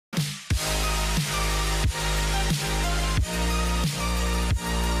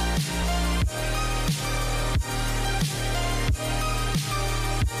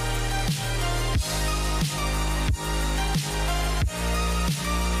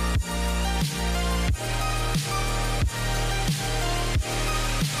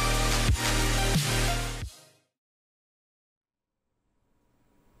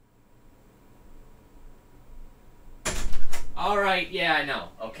Alright, yeah, I know,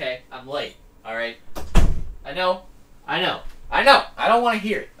 okay? I'm late, alright? I know. I don't want to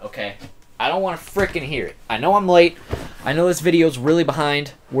hear it, okay? I don't want to frickin' hear it. I know I'm late. I know this video's really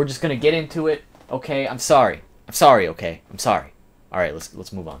behind. We're just gonna get into it, okay? I'm sorry. I'm sorry, okay? I'm sorry. Alright,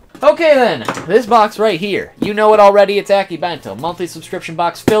 let's move on. Okay then, this box right here. You know it already, it's Akibento. Monthly subscription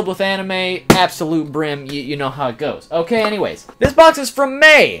box filled with anime, absolute brim, you know how it goes. Okay, anyways. This box is from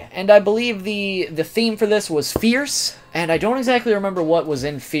May, and I believe the theme for this was Fierce. And I don't exactly remember what was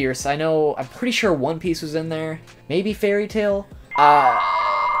in Fierce. I'm pretty sure One Piece was in there. Maybe Fairy Tail?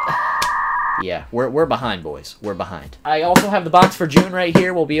 Yeah, we're behind, boys. We're behind. I also have the box for June right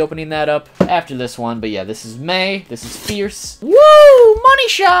here. We'll be opening that up after this one. But yeah, this is May. This is Fierce. Woo! Money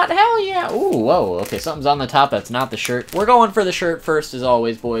shot! Hell yeah! Ooh, whoa. Okay, something's on the top. That's not the shirt. We're going for the shirt first, as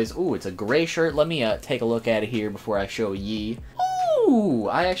always, boys. Ooh, it's a gray shirt. Let me take a look at it here before I show ye. Ooh,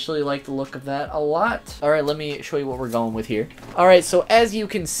 I actually like the look of that a lot. Alright, let me show you what we're going with here. Alright, so as you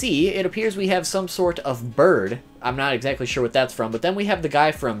can see, it appears we have some sort of bird. I'm not exactly sure what that's from, but then we have the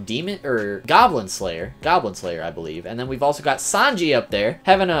guy from Goblin Slayer, I believe, and then we've also got Sanji up there,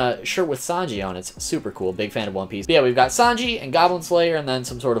 having a shirt with Sanji on. It's super cool. Big fan of One Piece. But yeah, we've got Sanji and Goblin Slayer, and then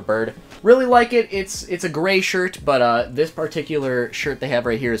some sort of bird. Really like it. It's a gray shirt, but this particular shirt they have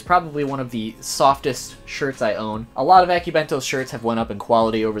right here is probably one of the softest shirts I own. A lot of Akibento's shirts have went up in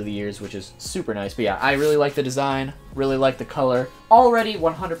quality over the years, which is super nice. But yeah, I really like the design. Really like the color. Already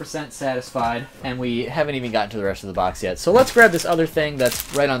 100% satisfied, and we haven't even gotten to the rest of the box yet. So let's grab this other thing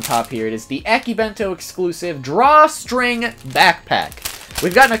that's right on top here. It is the Akibento exclusive drawstring backpack.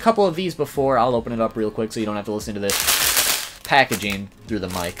 We've gotten a couple of these before. I'll open it up real quick so you don't have to listen to this packaging through the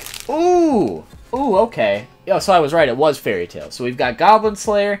mic. Ooh! Ooh, okay. Oh, so I was right. It was Fairy Tail. So we've got Goblin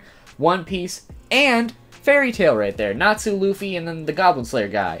Slayer, One Piece, and Fairy Tail right there. Natsu, Luffy, and then the Goblin Slayer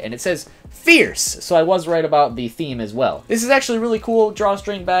guy. And it says Fierce, so I was right about the theme as well. This is actually really cool.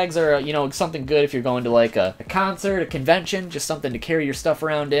 Drawstring bags are, you know, something good if you're going to like a concert, a convention, just something to carry your stuff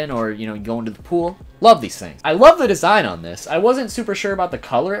around in, or, you know, going to the pool. Love these things. I love the design on this. I wasn't super sure about the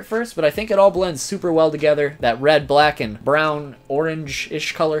color at first, but I think it all blends super well together. That red, black, and brown,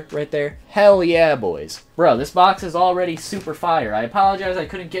 orange-ish color right there. Hell yeah, boys. Bro, this box is already super fire. I apologize I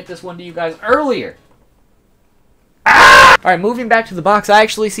couldn't get this one to you guys earlier. Alright, moving back to the box, I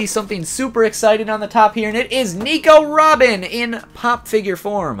actually see something super exciting on the top here, and it is Nico Robin in pop figure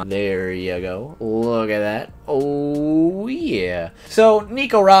form. There you go. Look at that. Oh, yeah. So,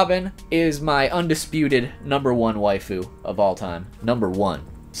 Nico Robin is my undisputed #1 waifu of all time. #1.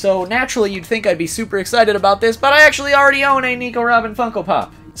 So, naturally, you'd think I'd be super excited about this, but I actually already own a Nico Robin Funko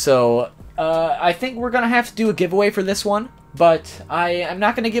Pop. So, I think we're gonna have to do a giveaway for this one. But I'm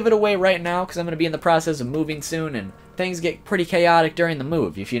not going to give it away right now because I'm going to be in the process of moving soon and things get pretty chaotic during the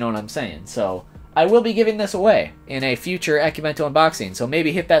move, if you know what I'm saying. So I will be giving this away in a future Akibento unboxing. So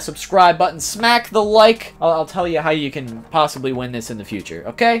maybe hit that subscribe button, smack the like. I'll tell you how you can possibly win this in the future,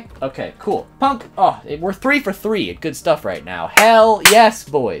 okay? Okay, cool. Punk, we're 3 for 3. Good stuff right now. Hell yes,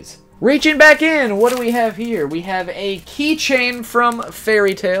 boys. Reaching back in, what do we have here? We have a keychain from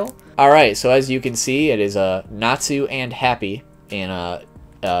Fairy Tail. Alright, so as you can see, it is Natsu and Happy in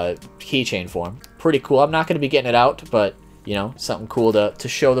keychain form. Pretty cool. I'm not going to be getting it out, but, you know, something cool to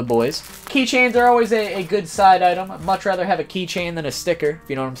show the boys. Keychains are always a good side item. I'd much rather have a keychain than a sticker, if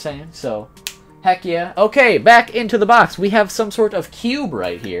you know what I'm saying. So, heck yeah. Okay, back into the box. We have some sort of cube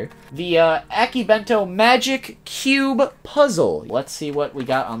right here. The Akibento Magic Cube Puzzle. Let's see what we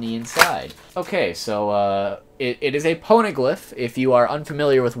got on the inside. Okay, so it is a poneglyph. If you are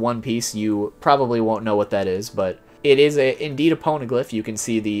unfamiliar with One Piece, you probably won't know what that is, but it is indeed a poneglyph. You can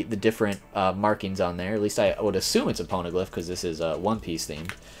see the different markings on there. At least I would assume it's a poneglyph because this is One Piece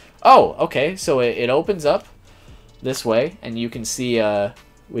themed. Oh, okay, so it opens up this way, and you can see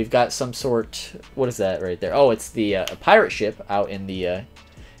we've got some sort. What is that right there? Oh, it's the a pirate ship out in the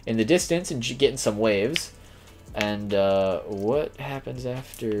distance and getting some waves. And what happens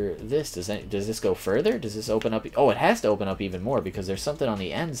after this? Does this go further? Does this open up? Oh, it has to open up even more because there's something on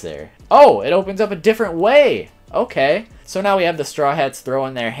the ends there. Oh, it opens up a different way. Okay. So now we have the Straw Hats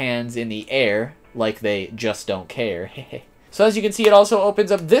throwing their hands in the air like they just don't care. So as you can see, it also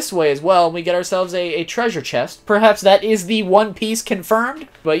opens up this way as well. We get ourselves a treasure chest. Perhaps that is the One Piece confirmed.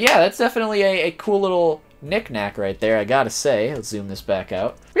 But yeah, that's definitely a cool little knick-knack right there, I gotta say. Let's zoom this back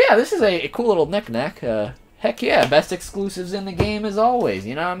out. But yeah, this is a cool little knick-knack. Heck yeah, best exclusives in the game as always,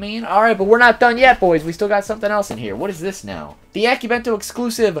 you know what I mean? Alright, but we're not done yet, boys. We still got something else in here. What is this now? The Akibento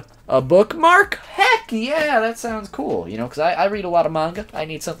exclusive, a bookmark? Heck yeah, that sounds cool, you know, because I read a lot of manga. I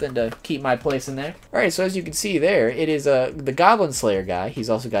need something to keep my place in there. Alright, so as you can see there, it is the Goblin Slayer guy.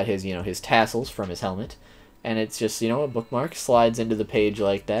 He's also got his, you know, his tassels from his helmet. And it's just, you know, a bookmark slides into the page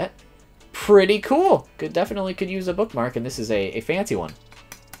like that. Pretty cool. Definitely could use a bookmark, and this is a fancy one.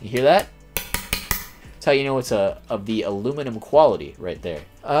 You hear that? That's how you know it's of the aluminum quality right there.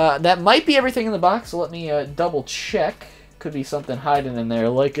 That might be everything in the box, so let me double check. Could be something hiding in there,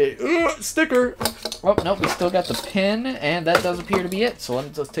 like a sticker. Oh, nope, we still got the pin, and that does appear to be it. So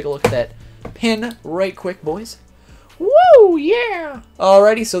let's take a look at that pin right quick, boys. Woo, yeah!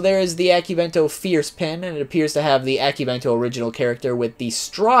 Alrighty, so there is the Akibento Fierce pin, and it appears to have the Akibento original character with the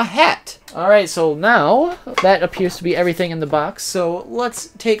straw hat. Alright, so now, that appears to be everything in the box, so let's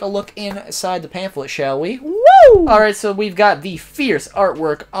take a look inside the pamphlet, shall we? Woo! Alright, so we've got the Fierce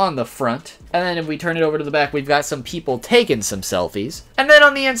artwork on the front, and then if we turn it over to the back, we've got some people taking some selfies. And then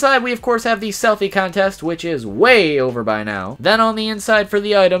on the inside, we of course have the selfie contest, which is way over by now. Then on the inside for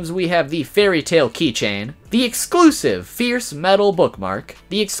the items, we have the Fairy Tale keychain, the exclusive Fierce Metal bookmark,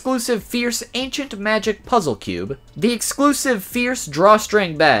 the exclusive Fierce Ancient Magic puzzle cube, the exclusive Fierce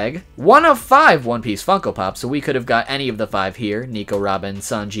drawstring bag, 1 of 5 One Piece Funko Pops, so we could have got any of the 5 here, Nico Robin,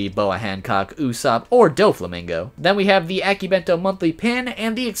 Sanji, Boa Hancock, Usopp, or Doflamingo. Then we have the Akibento monthly pin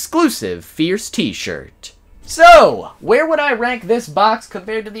and the exclusive Fierce t-shirt. So, where would I rank this box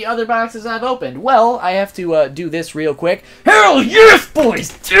compared to the other boxes I've opened? Well, I have to do this real quick. Hell yes,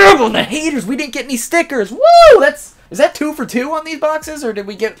 boys! Damn on the haters, we didn't get any stickers! Woo! Is that 2 for 2 on these boxes, or did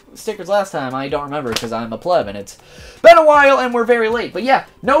we get stickers last time? I don't remember, because I'm a pleb, and it's been a while, and we're very late. But yeah,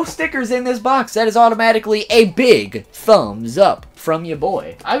 no stickers in this box. That is automatically a big thumbs up from your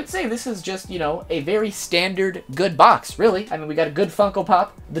boy. I would say this is just, you know, a very standard good box, really. I mean, we got a good Funko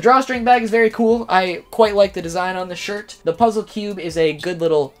Pop. The drawstring bag is very cool. I quite like the design on the shirt. The puzzle cube is a good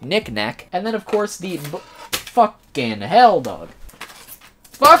little knick-knack. And then, of course, the fucking hell, dog.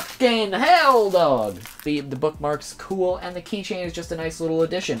 Fucking hell, dog! The bookmark's cool, and the keychain is just a nice little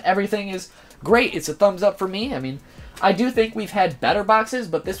addition. Everything is great. It's a thumbs up for me. I mean, I do think we've had better boxes,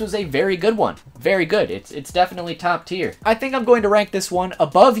 but this was a very good one. Very good. It's definitely top tier. I think I'm going to rank this one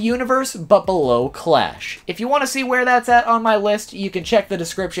above Universe, but below Clash. If you want to see where that's at on my list, you can check the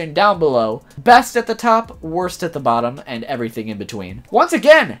description down below. Best at the top, worst at the bottom, and everything in between. Once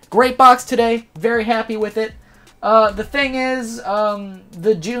again, great box today. Very happy with it. The thing is,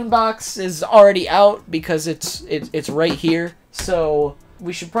 the June box is already out because it's right here. So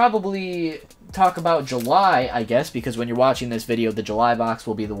we should probably talk about July, I guess, because when you're watching this video, the July box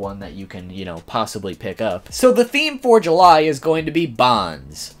will be the one that you can, you know, possibly pick up. So the theme for July is going to be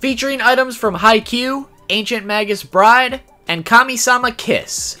Bonds, featuring items from Haikyuu, Ancient Magus Bride, and Kami-sama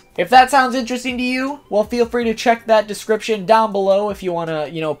Kiss. If that sounds interesting to you, well, feel free to check that description down below if you want to,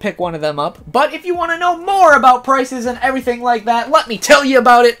 you know, pick one of them up. But if you want to know more about prices and everything like that, let me tell you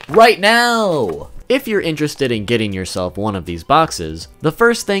about it right now. If you're interested in getting yourself one of these boxes, the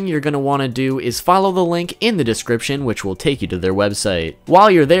first thing you're going to want to do is follow the link in the description, which will take you to their website. While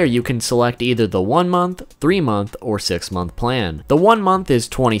you're there, you can select either the 1 month, 3 month, or 6 month plan. The 1 month is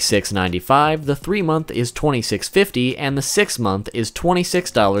 $26.95, the 3 month is $26.50, and the 6 month is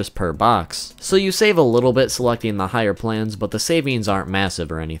 $26 per box. So you save a little bit selecting the higher plans, but the savings aren't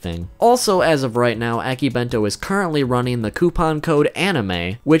massive or anything. Also, as of right now, Akibento is currently running the coupon code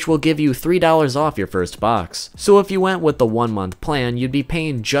ANIME, which will give you $3 off your first box. So if you went with the 1 month plan, you'd be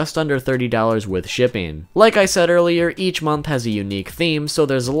paying just under $30 with shipping. Like I said earlier, each month has a unique theme, so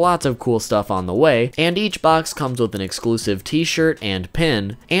there's lots of cool stuff on the way, and each box comes with an exclusive t-shirt and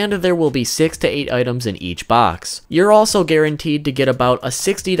pin, and there will be 6 to 8 items in each box. You're also guaranteed to get about a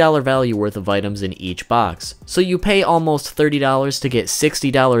 $60 value worth of items in each box, so you pay almost $30 to get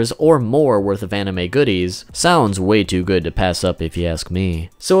 $60 or more worth of anime goodies. Sounds way too good to pass up if you ask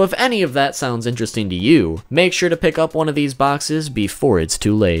me. So if any of that sounds interesting to you, make sure to pick up one of these boxes before it's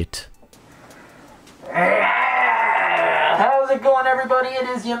too late. How's it going, everybody? It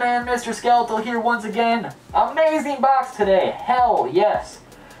is your man, Mr. Skeletal, here once again. Amazing box today. Hell yes.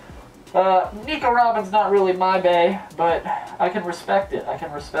 Nico Robin's not really my bae, but I can respect it. I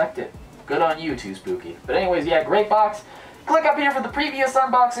can respect it. Good on you, 2Spooky. But anyways, yeah, great box. Click up here for the previous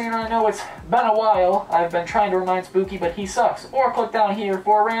unboxing. I know it's been a while. I've been trying to remind Spooky, but he sucks. Or click down here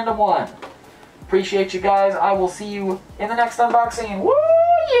for a random one. Appreciate you guys. I will see you in the next unboxing. Woo,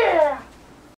 yeah!